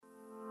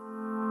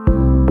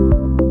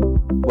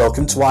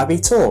Welcome to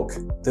IB Talk,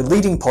 the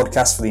leading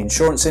podcast for the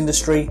insurance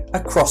industry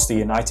across the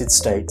United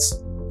States,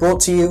 brought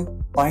to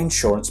you by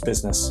Insurance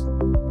Business.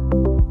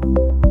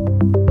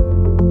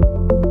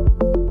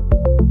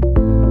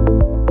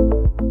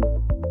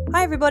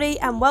 Hi everybody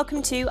and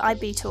welcome to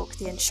IB Talk,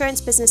 the Insurance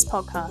Business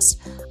podcast.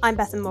 I'm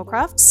Bethan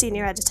Moorcraft,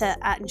 Senior Editor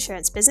at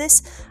Insurance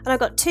Business, and I've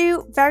got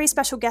two very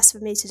special guests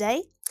with me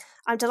today.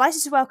 I'm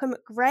delighted to welcome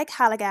Greg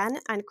Halagan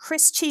and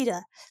Chris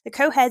Tschida, the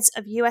co-heads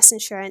of US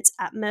Insurance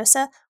at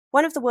Mercer,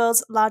 one of the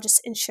world's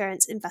largest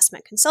insurance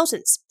investment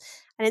consultants.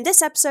 And in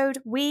this episode,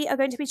 we are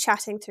going to be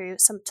chatting through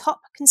some top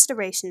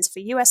considerations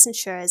for US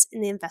insurers in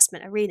the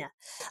investment arena.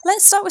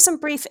 Let's start with some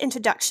brief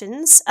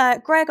introductions.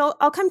 Greg,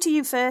 I'll come to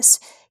you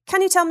first.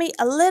 Can you tell me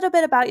a little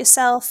bit about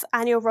yourself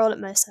and your role at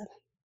Mercer?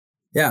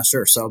 Yeah,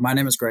 sure. So my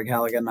name is Greg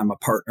Halagan. I'm a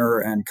partner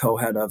and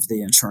co-head of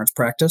the insurance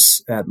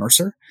practice at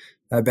Mercer.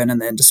 I've been in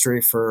the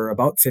industry for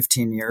about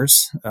 15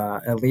 years,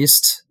 at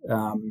least.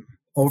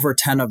 Over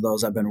 10 of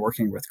those I've been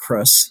working with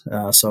Chris.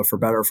 So for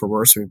better or for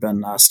worse, we've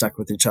been stuck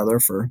with each other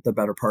for the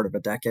better part of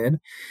a decade.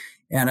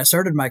 And I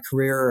started my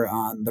career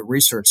on the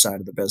research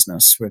side of the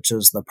business, which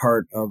is the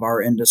part of our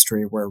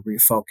industry where we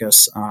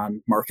focus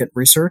on market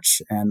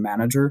research and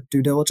manager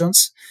due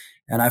diligence.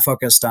 And I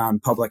focused on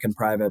public and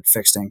private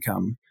fixed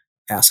income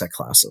asset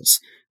classes.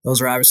 Those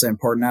are obviously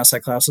important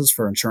asset classes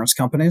for insurance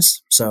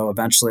companies. So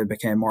eventually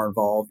became more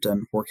involved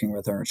in working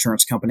with our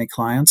insurance company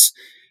clients,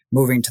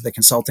 moving to the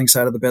consulting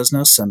side of the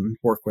business and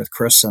work with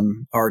Chris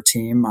and our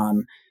team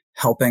on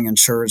helping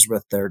insurers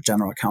with their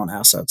general account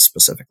assets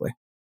specifically.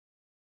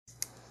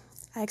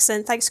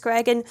 Excellent. Thanks,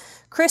 Greg. And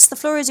Chris, the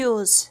floor is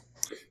yours.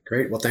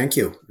 Great. Well, thank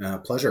you.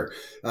 Pleasure.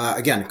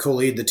 Again,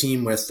 co-lead the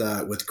team with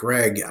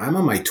Greg. I'm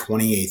on my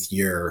 28th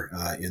year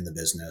in the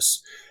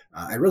business.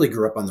 I really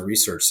grew up on the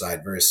research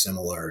side, very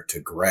similar to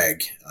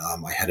Greg.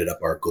 I headed up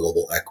our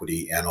global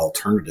equity and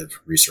alternative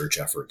research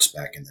efforts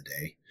back in the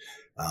day.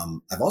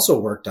 I've also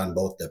worked on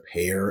both the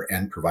payer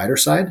and provider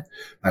side.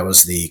 I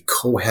was the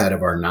co-head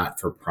of our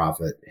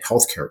not-for-profit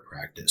healthcare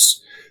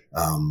practice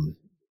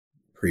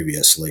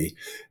previously.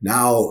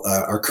 Now,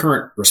 our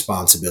current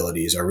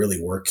responsibilities are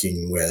really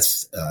working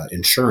with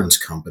insurance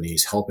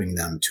companies, helping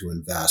them to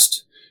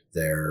invest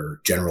their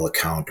general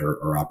account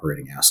or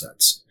operating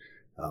assets.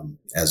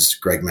 As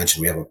Greg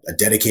mentioned, we have a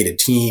dedicated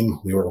team.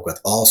 We work with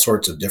all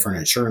sorts of different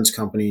insurance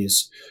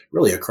companies,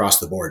 really across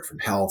the board, from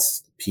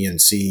health,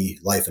 P&C,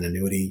 life and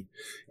annuity,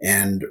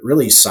 and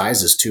really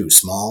sizes too,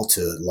 small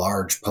to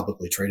large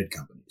publicly traded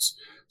companies.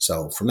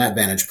 So from that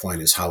vantage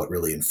point is how it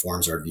really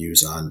informs our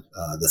views on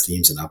the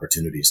themes and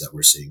opportunities that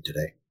we're seeing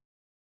today.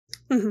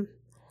 Mm-hmm.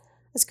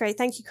 That's great.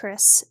 Thank you,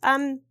 Chris.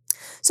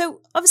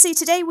 So obviously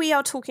today we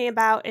are talking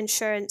about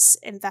insurance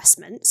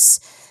investments.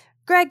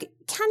 Greg,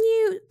 can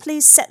you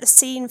please set the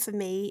scene for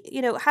me?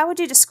 How would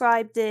you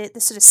describe the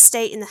sort of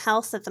state and the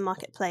health of the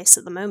marketplace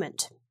at the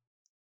moment?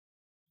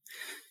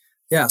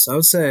 Yeah, so I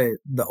would say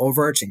the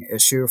overarching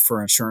issue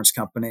for insurance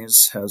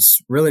companies has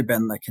really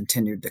been the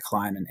continued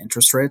decline in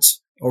interest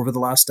rates over the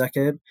last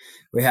decade.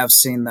 We have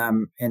seen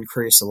them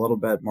increase a little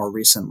bit more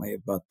recently,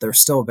 but they're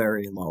still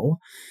very low.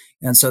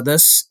 And so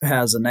this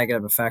has a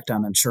negative effect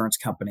on insurance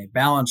company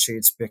balance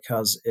sheets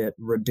because it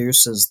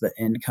reduces the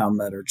income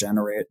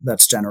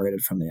that's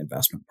generated from the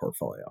investment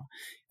portfolio.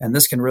 And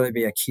this can really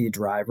be a key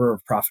driver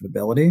of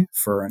profitability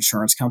for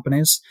insurance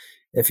companies.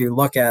 If you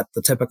look at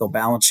the typical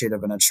balance sheet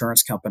of an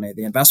insurance company,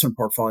 the investment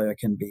portfolio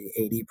can be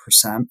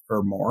 80%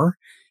 or more.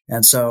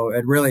 And so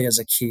it really is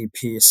a key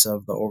piece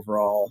of the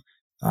overall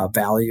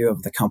value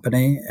of the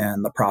company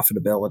and the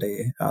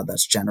profitability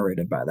that's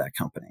generated by that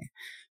company.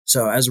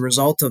 So as a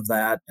result of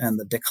that and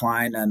the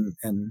decline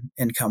in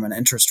income and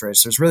interest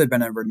rates, there's really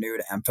been a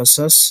renewed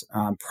emphasis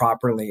on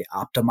properly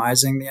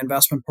optimizing the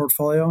investment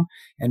portfolio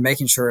and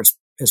making sure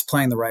it's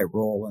playing the right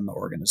role in the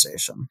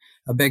organization.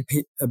 A big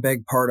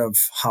part of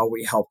how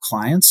we help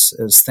clients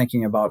is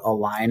thinking about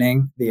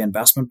aligning the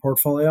investment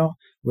portfolio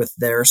with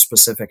their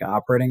specific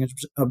operating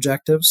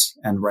objectives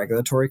and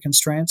regulatory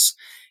constraints.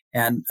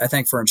 And I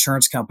think for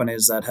insurance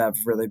companies that have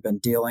really been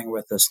dealing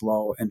with this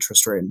low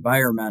interest rate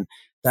environment,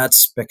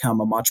 that's become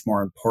a much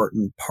more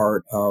important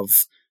part of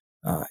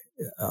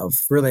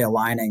really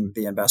aligning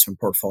the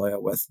investment portfolio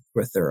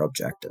with their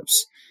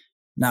objectives.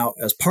 Now,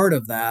 as part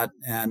of that,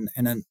 and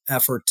in an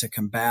effort to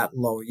combat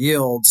low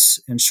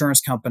yields, insurance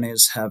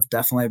companies have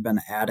definitely been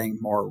adding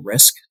more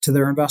risk to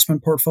their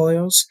investment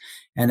portfolios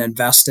and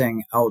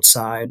investing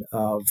outside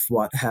of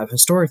what have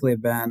historically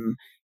been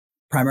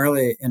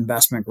primarily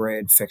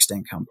investment-grade fixed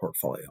income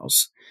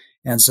portfolios.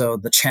 And so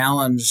the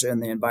challenge in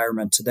the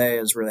environment today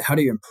is really how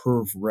do you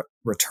improve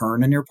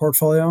return in your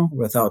portfolio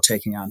without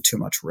taking on too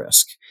much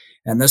risk?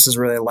 And this has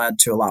really led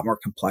to a lot more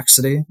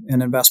complexity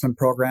in investment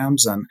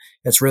programs. And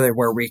it's really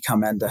where we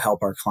come in to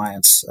help our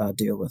clients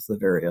deal with the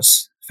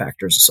various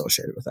factors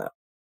associated with that.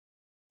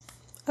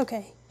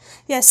 Okay.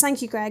 Yes,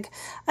 thank you, Greg.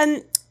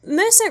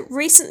 Mercer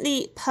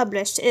recently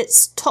published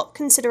its top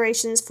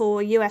considerations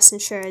for US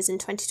insurers in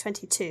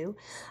 2022.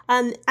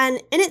 And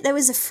in it, there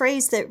was a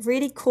phrase that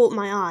really caught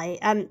my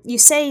eye. You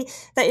say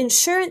that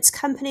insurance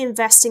company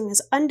investing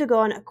has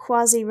undergone a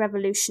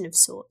quasi-revolution of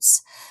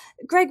sorts.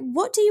 Greg,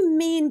 what do you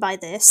mean by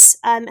this?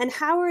 And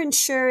how are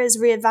insurers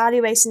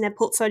reevaluating their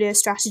portfolio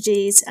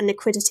strategies and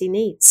liquidity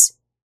needs?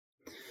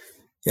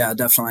 Yeah,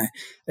 definitely.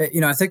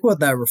 I think what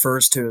that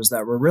refers to is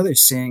that we're really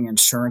seeing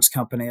insurance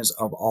companies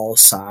of all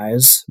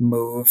size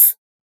move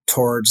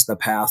towards the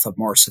path of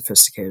more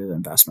sophisticated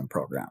investment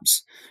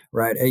programs,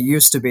 right? It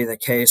used to be the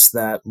case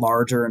that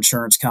larger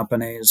insurance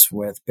companies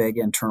with big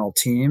internal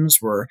teams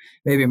were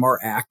maybe more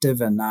active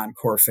in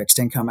non-core fixed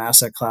income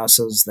asset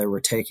classes. They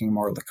were taking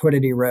more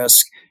liquidity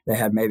risk. They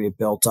had maybe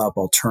built up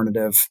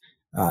alternative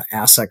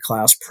asset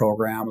class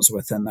programs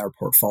within their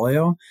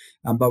portfolio.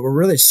 But we're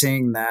really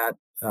seeing that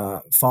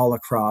fall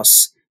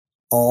across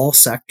all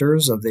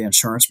sectors of the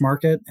insurance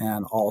market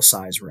and all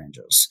size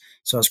ranges.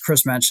 So as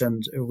Chris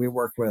mentioned, we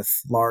work with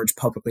large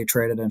publicly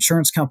traded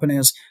insurance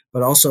companies,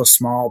 but also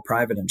small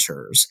private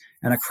insurers.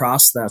 And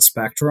across that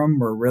spectrum,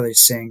 we're really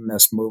seeing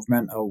this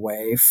movement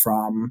away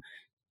from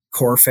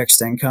core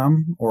fixed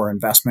income or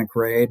investment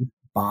grade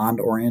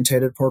bond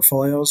orientated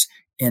portfolios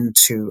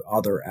into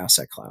other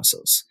asset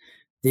classes.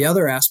 The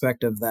other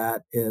aspect of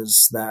that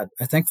is that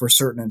I think for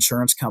certain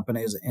insurance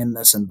companies in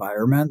this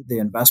environment, the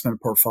investment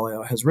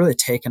portfolio has really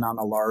taken on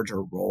a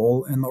larger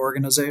role in the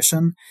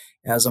organization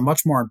as a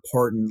much more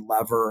important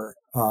lever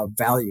of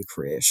value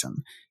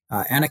creation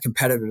and a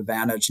competitive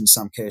advantage in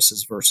some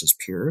cases versus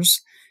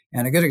peers.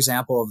 And a good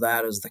example of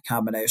that is the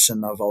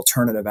combination of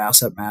alternative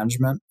asset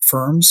management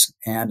firms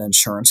and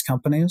insurance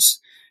companies.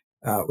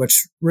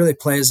 Which really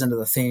plays into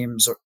the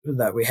themes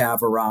that we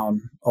have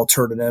around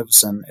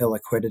alternatives and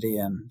illiquidity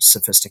and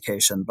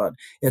sophistication. But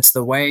it's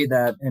the way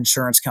that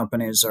insurance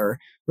companies are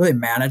really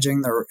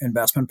managing their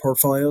investment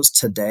portfolios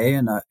today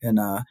in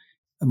a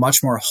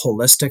much more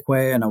holistic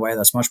way, in a way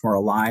that's much more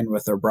aligned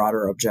with their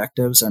broader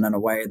objectives, and in a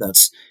way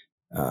that's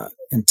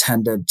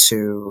intended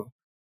to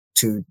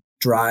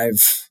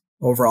drive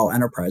overall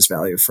enterprise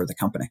value for the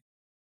company.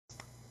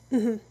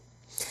 Mm-hmm.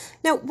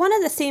 Now, one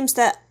of the themes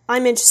that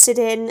I'm interested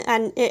in,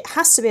 and it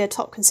has to be a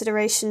top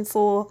consideration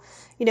for,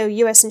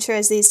 US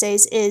insurers these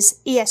days, is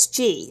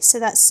ESG. So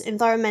that's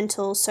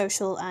environmental,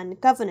 social, and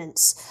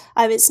governance.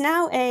 It's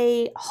now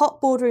a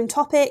hot boardroom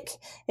topic.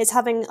 It's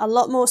having a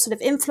lot more sort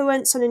of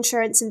influence on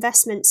insurance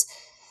investments.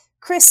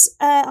 Chris,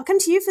 I'll come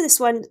to you for this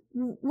one.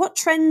 What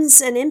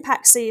trends and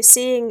impacts are you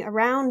seeing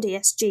around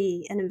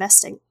ESG and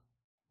investing?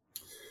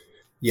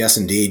 Yes,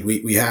 indeed.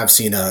 We have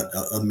seen a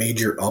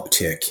major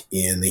uptick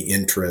in the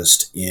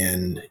interest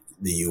in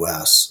the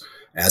U.S.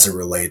 as it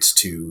relates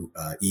to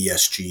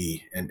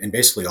ESG and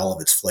basically all of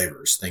its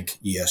flavors. Think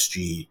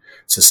ESG,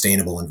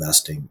 sustainable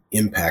investing,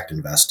 impact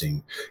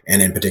investing,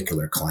 and in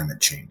particular, climate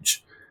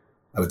change.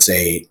 I would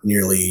say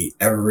nearly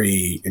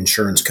every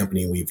insurance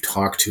company we've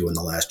talked to in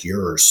the last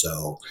year or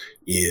so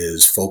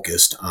is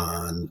focused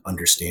on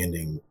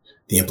understanding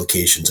the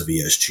implications of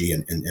ESG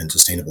and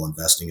sustainable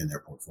investing in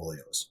their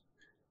portfolios.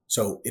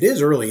 So it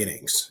is early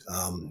innings.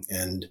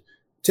 And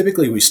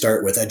typically we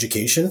start with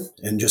education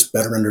and just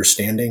better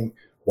understanding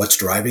what's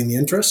driving the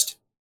interest.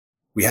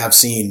 We have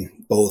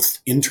seen both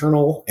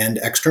internal and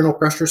external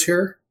pressures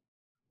here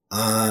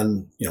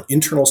on,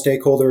 internal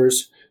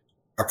stakeholders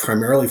are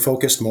primarily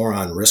focused more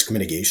on risk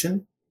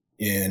mitigation,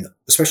 and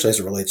especially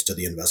as it relates to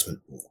the investment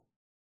pool.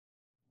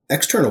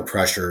 External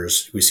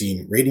pressures, we've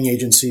seen rating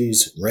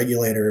agencies,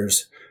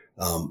 regulators,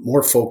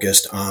 more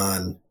focused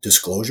on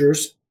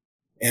disclosures.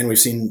 And we've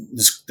seen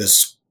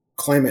this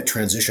climate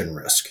transition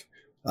risk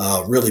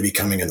really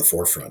becoming in the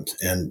forefront,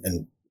 and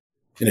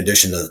in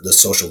addition to the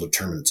social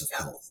determinants of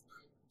health.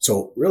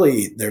 So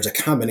really, there's a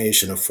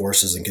combination of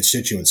forces and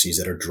constituencies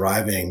that are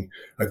driving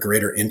a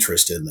greater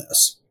interest in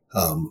this.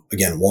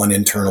 Again, one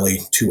internally,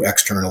 two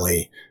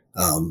externally,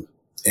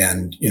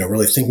 and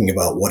really thinking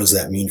about what does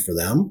that mean for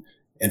them,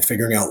 and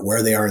figuring out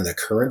where they are in the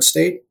current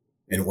state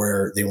and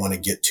where they want to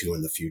get to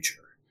in the future.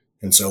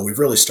 And so we've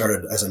really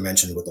started, as I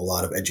mentioned, with a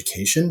lot of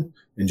education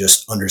and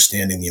just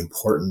understanding the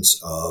importance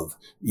of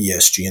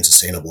ESG and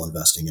sustainable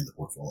investing in the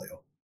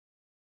portfolio.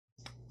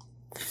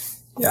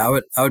 Yeah,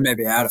 I would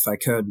maybe add, if I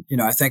could,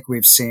 I think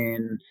we've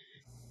seen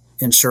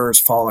insurers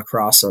fall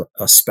across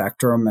a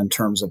spectrum in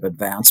terms of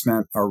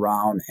advancement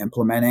around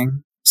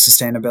implementing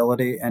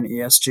sustainability and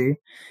ESG.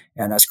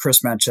 And as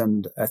Chris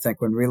mentioned, I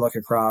think when we look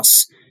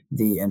across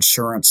the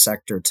insurance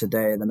sector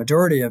today, the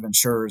majority of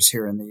insurers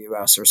here in the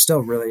U.S. are still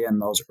really in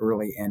those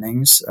early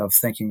innings of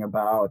thinking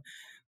about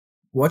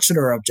what should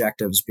our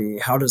objectives be?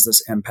 How does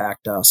this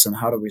impact us? And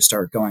how do we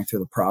start going through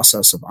the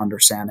process of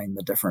understanding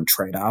the different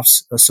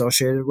trade-offs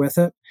associated with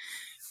it?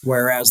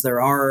 Whereas there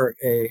are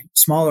a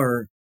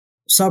smaller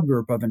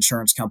subgroup of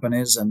insurance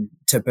companies, and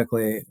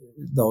typically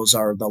those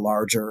are the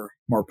larger,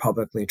 more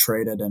publicly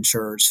traded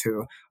insurers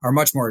who are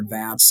much more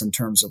advanced in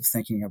terms of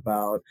thinking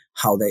about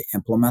how they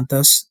implement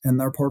this in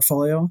their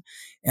portfolio.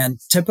 And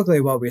typically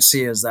what we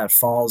see is that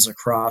falls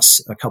across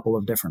a couple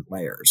of different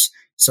layers.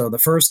 So the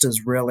first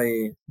is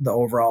really the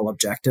overall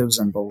objectives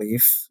and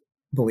beliefs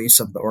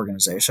of the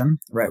organization,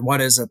 right?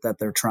 What is it that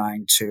they're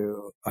trying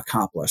to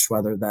accomplish,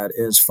 whether that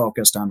is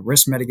focused on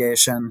risk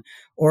mitigation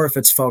or if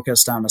it's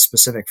focused on a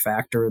specific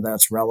factor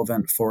that's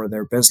relevant for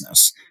their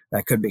business.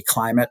 That could be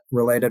climate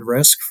related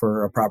risk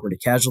for a property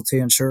casualty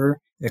insurer.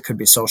 It could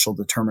be social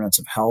determinants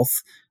of health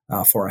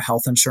for a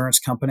health insurance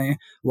company.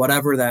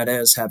 Whatever that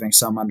is, having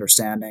some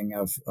understanding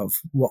of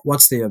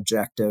what's the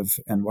objective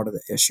and what are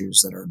the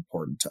issues that are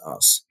important to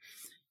us.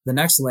 The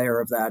next layer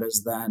of that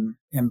is then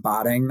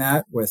embodying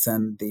that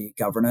within the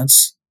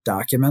governance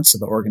documents of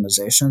the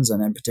organizations,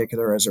 and in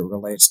particular as it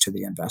relates to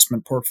the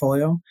investment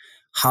portfolio.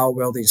 How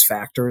will these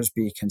factors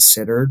be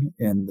considered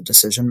in the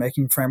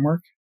decision-making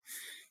framework?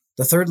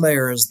 The third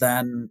layer is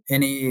then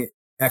any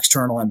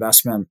external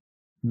investment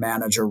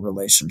manager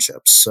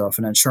relationships. So if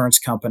an insurance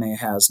company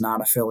has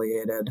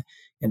non-affiliated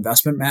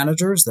investment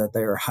managers that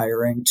they are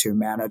hiring to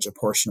manage a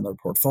portion of their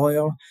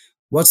portfolio,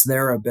 what's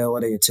their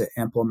ability to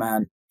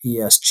implement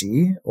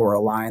ESG or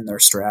align their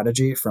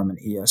strategy from an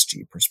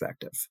ESG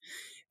perspective?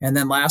 And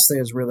then lastly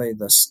is really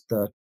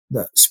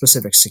the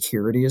specific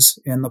securities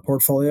in the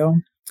portfolio.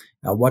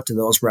 What do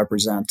those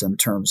represent in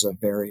terms of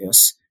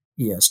various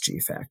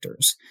ESG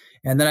factors?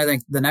 And then I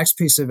think the next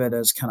piece of it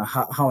is kind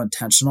of how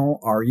intentional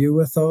are you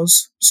with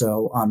those?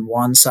 So on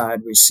one side,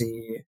 we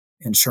see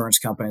insurance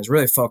companies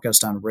really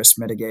focused on risk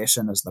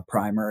mitigation as the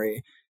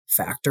primary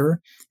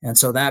factor. And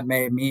so that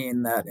may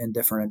mean that in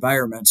different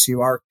environments,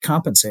 you are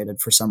compensated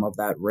for some of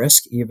that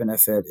risk, even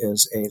if it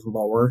is a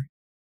lower,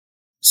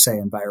 say,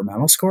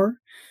 environmental score,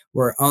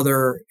 where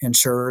other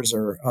insurers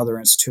or other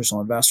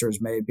institutional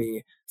investors may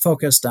be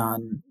focused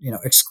on,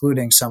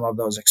 excluding some of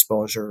those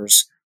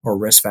exposures or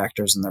risk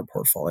factors in their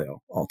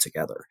portfolio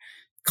altogether.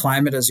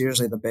 Climate is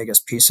usually the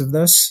biggest piece of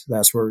this.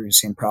 That's where we've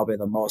seen probably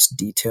the most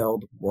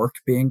detailed work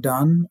being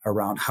done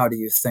around how do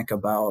you think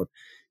about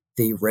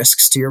the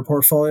risks to your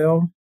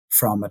portfolio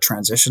from a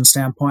transition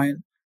standpoint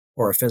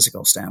or a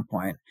physical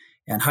standpoint,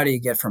 and how do you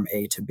get from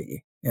A to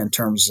B in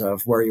terms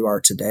of where you are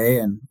today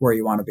and where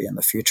you want to be in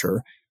the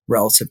future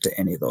relative to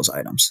any of those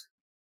items.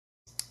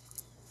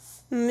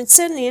 It's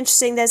certainly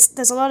interesting.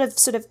 There's a lot of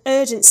sort of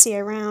urgency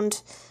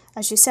around,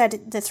 as you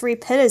said, the three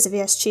pillars of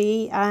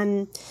ESG,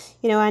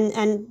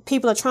 and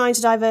people are trying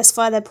to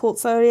diversify their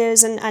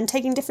portfolios and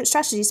taking different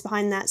strategies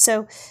behind that.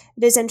 So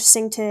it is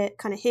interesting to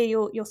kind of hear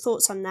your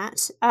thoughts on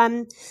that.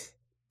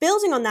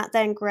 Building on that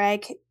then,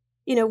 Greg,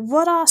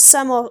 what are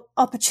some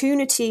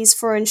opportunities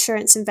for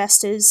insurance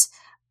investors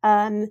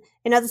in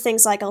other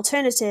things like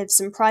alternatives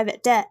and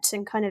private debt,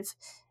 and kind of,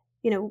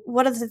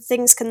 what other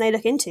things can they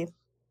look into?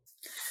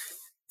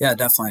 Yeah,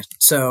 definitely.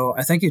 So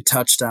I think you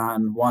touched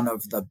on one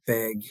of the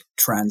big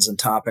trends and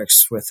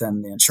topics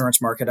within the insurance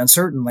market, and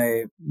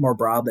certainly more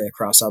broadly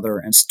across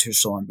other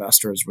institutional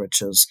investors,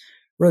 which is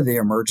really the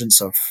emergence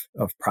of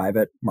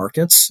private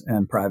markets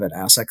and private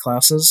asset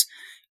classes.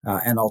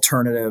 And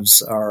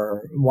alternatives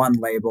are one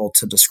label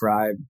to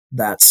describe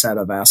that set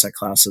of asset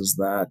classes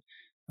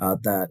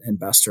that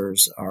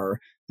investors are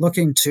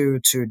looking to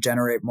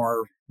generate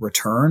more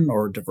return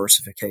or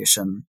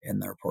diversification in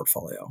their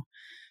portfolio.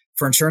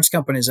 For insurance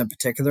companies in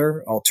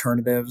particular,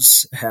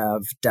 alternatives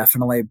have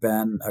definitely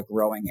been a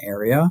growing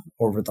area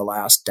over the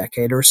last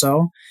decade or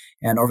so.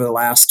 And over the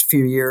last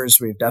few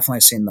years, we've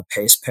definitely seen the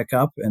pace pick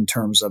up in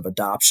terms of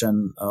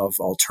adoption of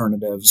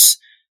alternatives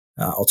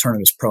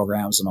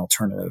programs and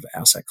alternative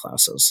asset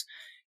classes.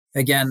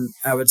 Again,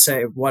 I would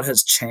say what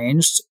has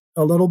changed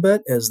a little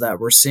bit is that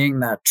we're seeing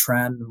that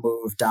trend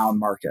move down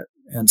market.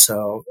 And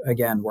so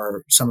again,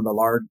 where some of the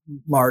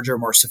larger,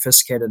 more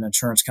sophisticated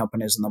insurance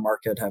companies in the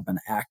market have been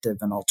active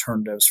in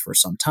alternatives for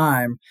some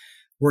time,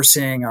 we're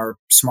seeing our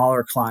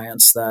smaller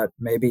clients that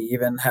maybe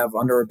even have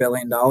under $1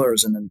 billion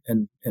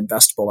in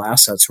investable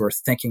assets who are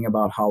thinking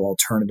about how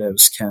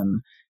alternatives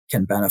can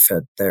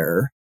benefit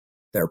their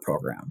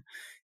program.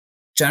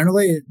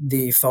 Generally,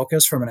 the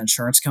focus from an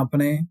insurance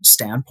company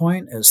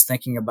standpoint is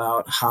thinking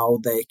about how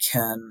they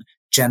can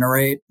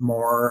generate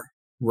more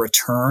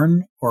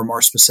return, or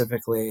more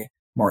specifically,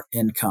 more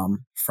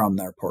income from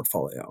their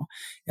portfolio.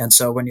 And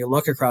so when you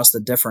look across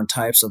the different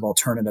types of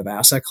alternative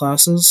asset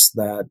classes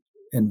that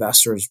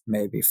investors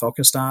may be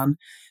focused on,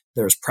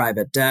 there's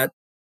private debt,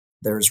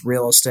 there's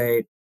real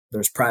estate,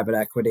 there's private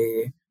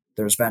equity,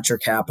 there's venture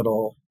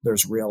capital,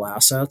 there's real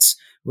assets.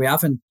 We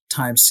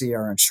oftentimes see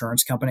our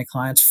insurance company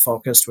clients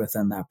focused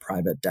within that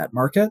private debt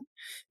market,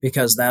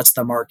 because that's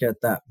the market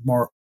that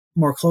more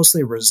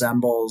closely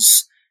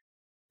resembles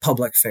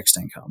public fixed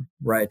income,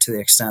 right? To the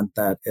extent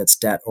that it's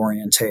debt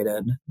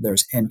orientated,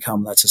 there's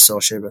income that's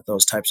associated with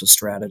those types of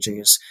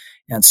strategies.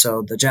 And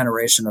so the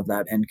generation of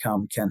that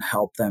income can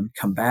help them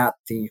combat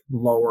the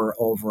lower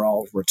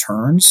overall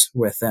returns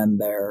within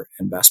their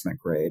investment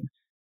grade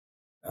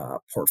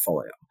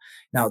portfolio.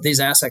 Now, these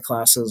asset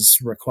classes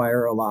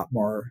require a lot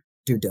more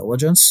due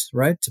diligence,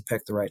 right, to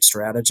pick the right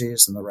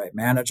strategies and the right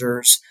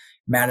managers.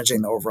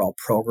 Managing the overall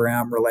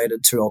program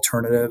related to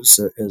alternatives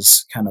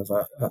is kind of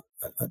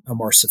a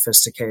more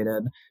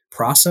sophisticated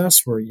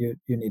process where you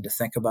need to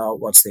think about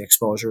what's the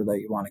exposure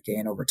that you want to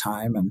gain over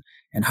time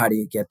and how do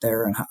you get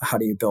there and how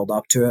do you build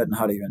up to it and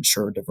how do you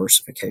ensure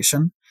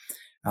diversification.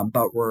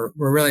 But we're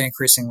really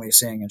increasingly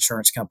seeing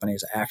insurance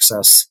companies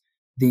access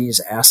these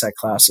asset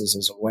classes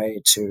as a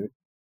way to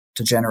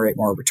generate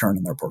more return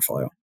in their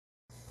portfolio.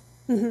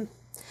 Mm-hmm.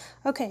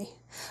 Okay.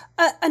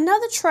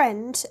 Another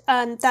trend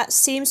that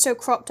seems to have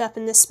cropped up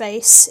in this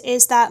space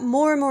is that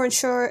more and more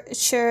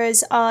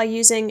insurers are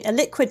using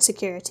illiquid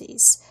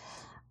securities.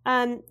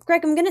 Greg,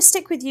 I'm going to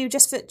stick with you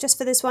just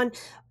for this one.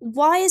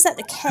 Why is that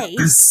the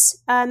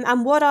case?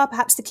 And what are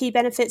perhaps the key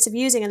benefits of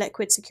using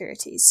illiquid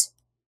securities?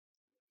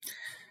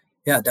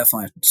 Yeah,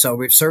 definitely. So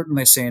we've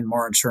certainly seen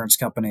more insurance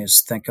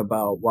companies think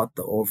about what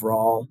the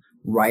overall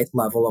right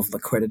level of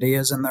liquidity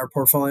is in their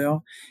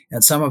portfolio.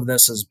 And some of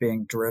this is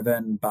being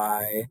driven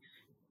by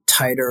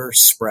tighter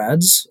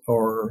spreads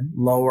or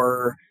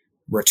lower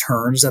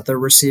returns that they're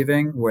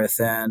receiving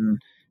within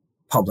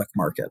public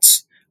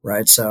markets,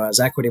 right? So as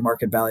equity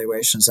market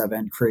valuations have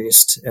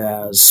increased,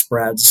 as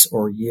spreads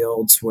or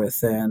yields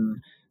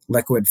within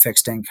liquid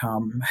fixed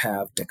income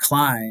have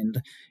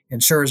declined,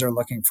 insurers are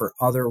looking for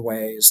other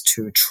ways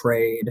to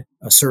trade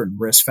a certain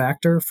risk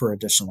factor for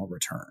additional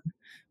return.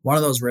 One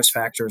of those risk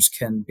factors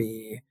can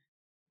be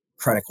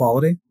credit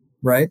quality,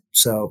 right?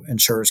 So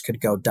insurers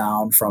could go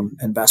down from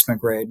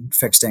investment grade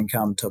fixed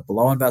income to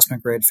below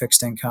investment grade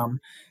fixed income.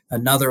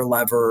 Another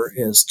lever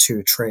is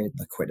to trade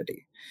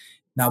liquidity.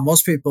 Now,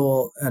 most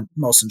people and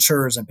most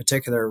insurers in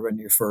particular, when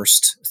you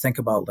first think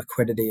about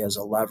liquidity as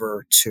a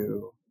lever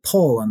to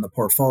pull in the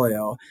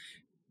portfolio,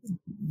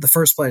 the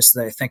first place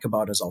they think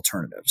about is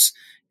alternatives.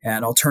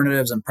 And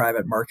alternatives in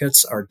private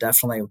markets are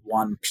definitely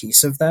one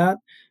piece of that.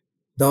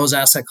 Those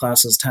asset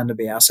classes tend to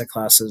be asset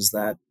classes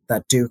that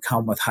do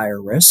come with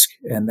higher risk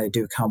and they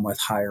do come with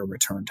higher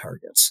return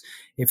targets.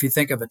 If you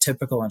think of a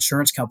typical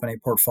insurance company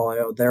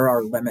portfolio, there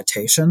are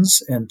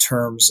limitations in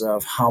terms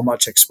of how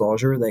much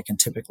exposure they can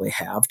typically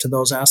have to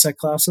those asset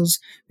classes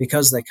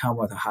because they come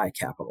with a high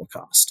capital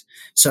cost.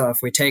 So if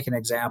we take an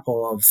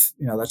example of,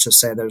 let's just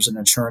say there's an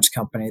insurance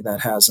company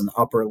that has an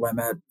upper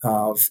limit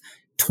of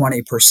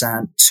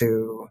 20%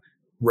 to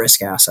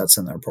risk assets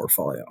in their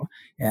portfolio.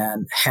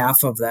 And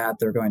half of that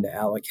they're going to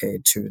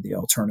allocate to the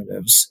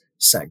alternatives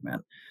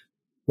segment.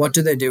 What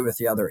do they do with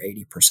the other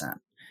 80%?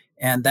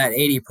 And that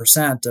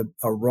 80%,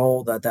 a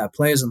role that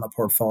plays in the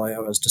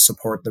portfolio is to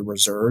support the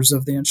reserves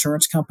of the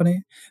insurance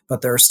company.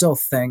 But there are still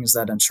things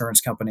that insurance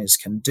companies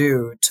can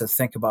do to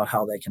think about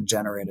how they can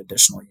generate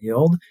additional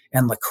yield.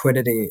 And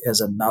liquidity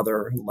is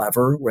another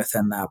lever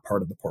within that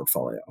part of the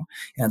portfolio.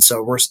 And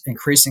so we're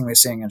increasingly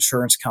seeing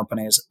insurance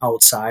companies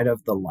outside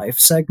of the life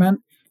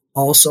segment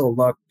also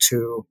look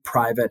to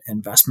private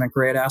investment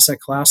grade asset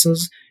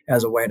classes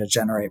as a way to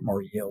generate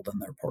more yield in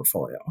their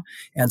portfolio.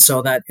 And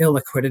so that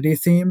illiquidity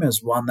theme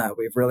is one that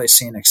we've really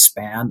seen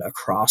expand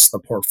across the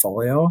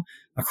portfolio,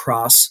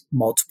 across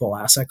multiple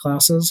asset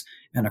classes,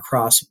 and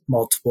across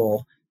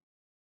multiple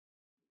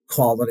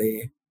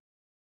quality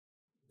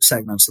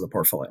segments of the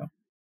portfolio.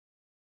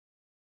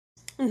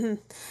 Mm-hmm.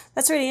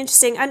 That's really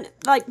interesting. And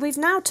we've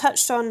now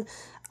touched on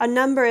a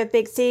number of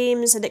big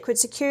themes: liquid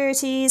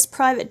securities,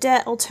 private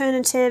debt,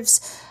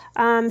 alternatives,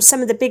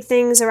 some of the big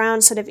things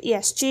around sort of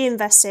ESG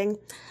investing.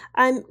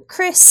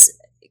 Chris,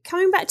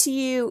 coming back to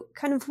you,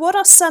 kind of what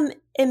are some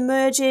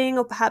emerging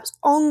or perhaps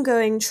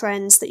ongoing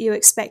trends that you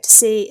expect to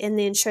see in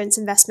the insurance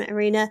investment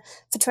arena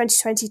for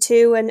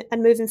 2022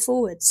 and moving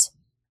forwards?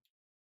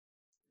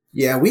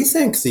 Yeah, we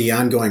think the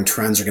ongoing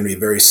trends are going to be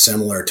very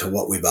similar to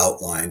what we've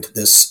outlined.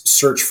 This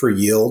search for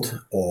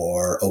yield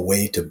or a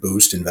way to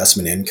boost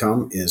investment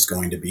income is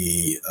going to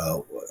be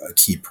a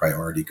key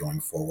priority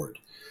going forward.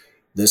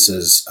 This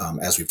is,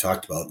 as we've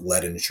talked about,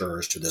 led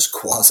insurers to this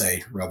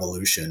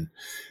quasi-revolution,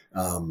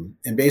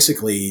 and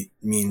basically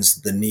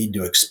means the need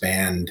to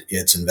expand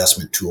its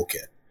investment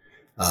toolkit.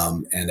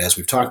 And as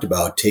we've talked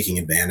about, taking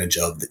advantage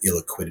of the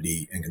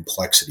illiquidity and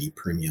complexity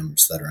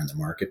premiums that are in the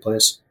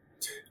marketplace.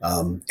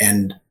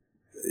 And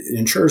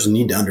insurers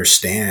need to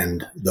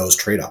understand those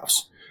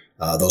trade-offs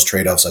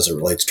as it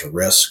relates to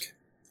risk,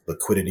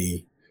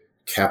 liquidity,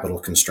 capital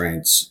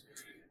constraints,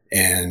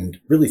 and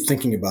really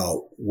thinking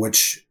about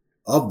which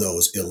of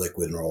those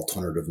illiquid or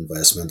alternative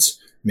investments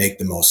make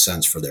the most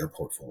sense for their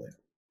portfolio.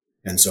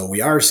 And so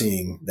we are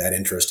seeing that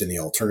interest in the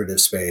alternative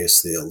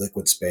space, the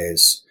illiquid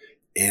space,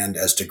 and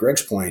as to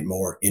Greg's point,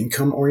 more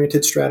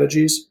income-oriented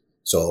strategies.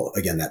 So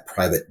again, that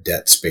private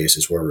debt space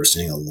is where we're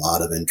seeing a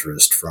lot of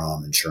interest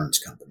from insurance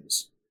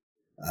companies.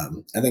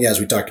 I think as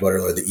we talked about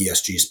earlier, the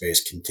ESG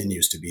space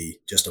continues to be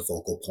just a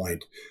focal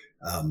point.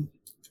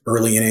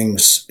 Early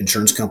innings,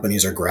 insurance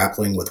companies are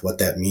grappling with what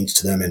that means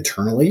to them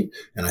internally.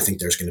 And I think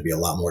there's going to be a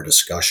lot more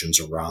discussions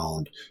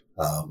around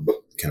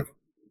kind of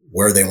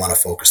where they want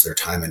to focus their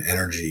time and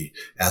energy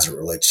as it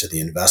relates to the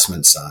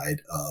investment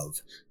side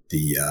of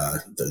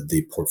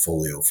the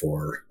portfolio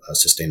for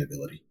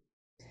sustainability.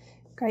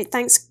 Great,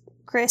 thanks,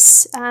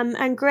 Chris.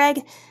 And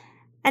Greg,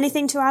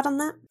 anything to add on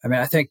that? I mean,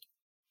 I think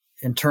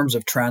in terms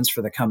of trends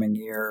for the coming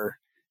year,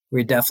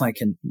 we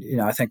definitely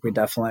I think we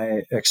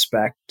definitely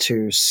expect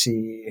to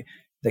see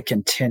the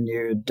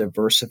continued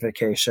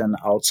diversification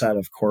outside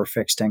of core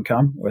fixed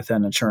income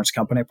within insurance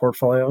company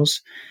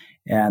portfolios.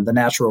 And the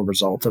natural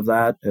result of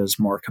that is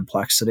more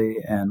complexity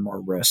and more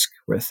risk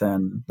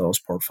within those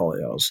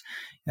portfolios.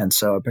 And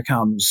so it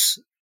becomes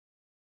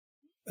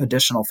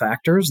additional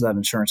factors that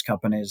insurance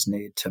companies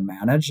need to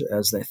manage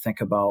as they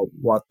think about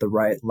what the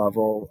right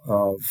level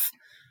of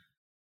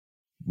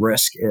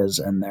risk is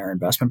in their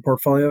investment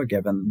portfolio,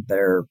 given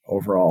their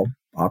overall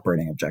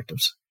operating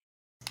objectives.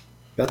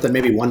 Beth, and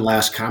maybe one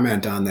last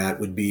comment on that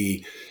would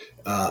be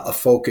a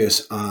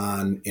focus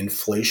on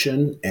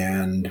inflation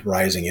and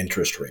rising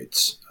interest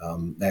rates.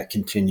 That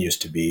continues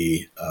to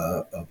be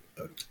a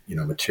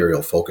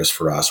material focus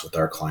for us with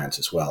our clients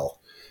as well.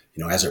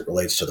 As it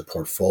relates to the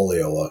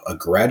portfolio, a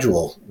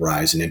gradual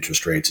rise in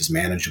interest rates is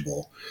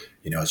manageable,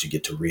 as you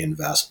get to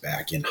reinvest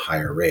back in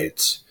higher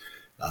rates.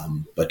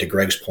 But to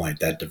Greg's point,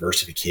 that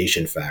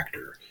diversification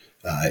factor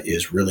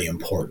is really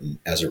important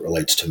as it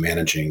relates to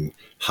managing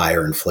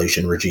higher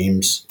inflation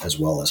regimes as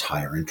well as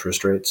higher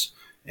interest rates,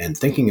 and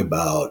thinking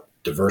about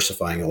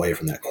diversifying away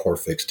from that core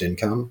fixed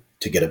income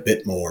to get a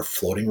bit more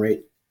floating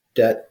rate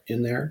debt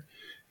in there,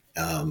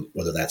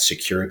 whether that's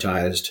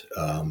securitized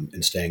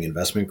and staying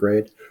investment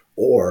grade,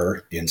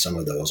 or in some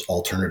of those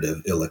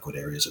alternative illiquid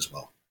areas as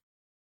well.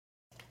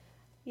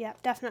 Yeah,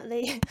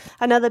 definitely.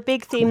 Another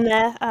big theme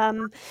there.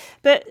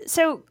 But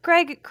so,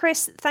 Greg,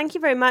 Chris, thank you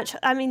very much.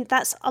 I mean,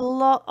 that's a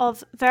lot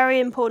of very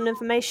important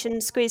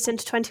information squeezed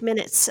into 20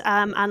 minutes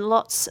and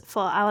lots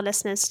for our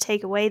listeners to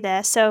take away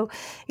there. So,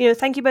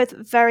 thank you both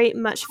very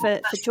much for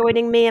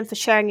joining me and for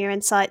sharing your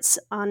insights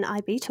on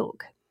IB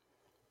Talk.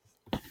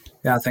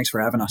 Yeah, thanks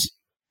for having us.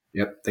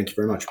 Yep, thank you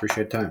very much.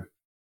 Appreciate the time.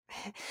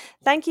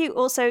 Thank you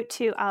also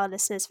to our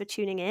listeners for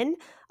tuning in.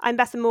 I'm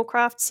Bethan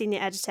Moorcraft, Senior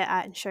Editor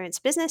at Insurance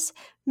Business.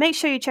 Make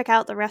sure you check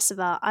out the rest of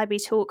our IB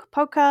Talk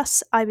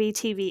podcasts, IB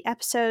TV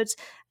episodes,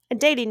 and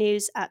daily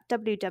news at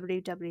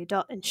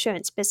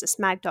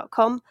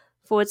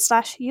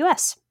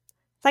www.insurancebusinessmag.com/US.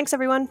 Thanks,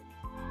 everyone.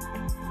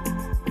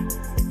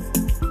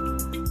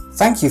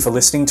 Thank you for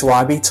listening to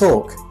IB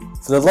Talk.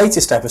 For the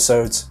latest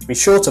episodes, be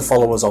sure to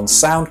follow us on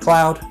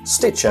SoundCloud,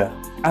 Stitcher,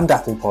 and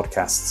Apple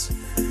Podcasts.